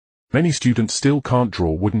Many students still can't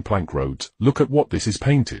draw wooden plank roads. Look at what this is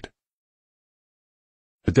painted.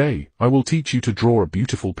 Today, I will teach you to draw a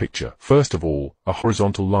beautiful picture. First of all, a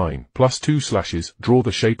horizontal line, plus 2 slashes, draw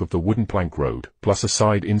the shape of the wooden plank road, plus a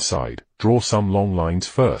side inside, draw some long lines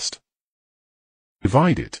first.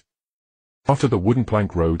 Divide it. After the wooden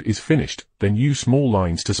plank road is finished, then use small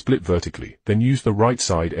lines to split vertically, then use the right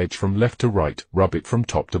side edge from left to right, rub it from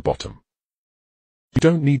top to bottom. You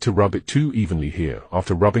don't need to rub it too evenly here.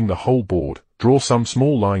 After rubbing the whole board, draw some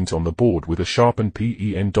small lines on the board with a sharpened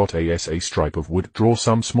pen.asa stripe of wood. Draw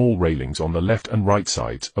some small railings on the left and right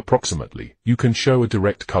sides, approximately. You can show a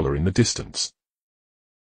direct color in the distance.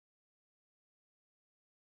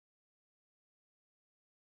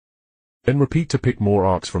 Then repeat to pick more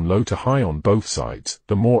arcs from low to high on both sides.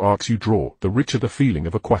 The more arcs you draw, the richer the feeling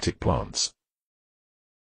of aquatic plants.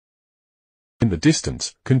 In the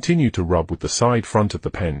distance, continue to rub with the side front of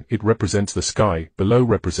the pen. It represents the sky, below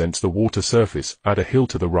represents the water surface. Add a hill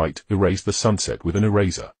to the right, erase the sunset with an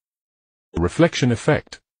eraser. The reflection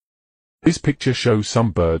effect. This picture shows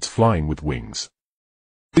some birds flying with wings.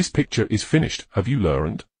 This picture is finished. Have you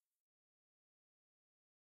learned?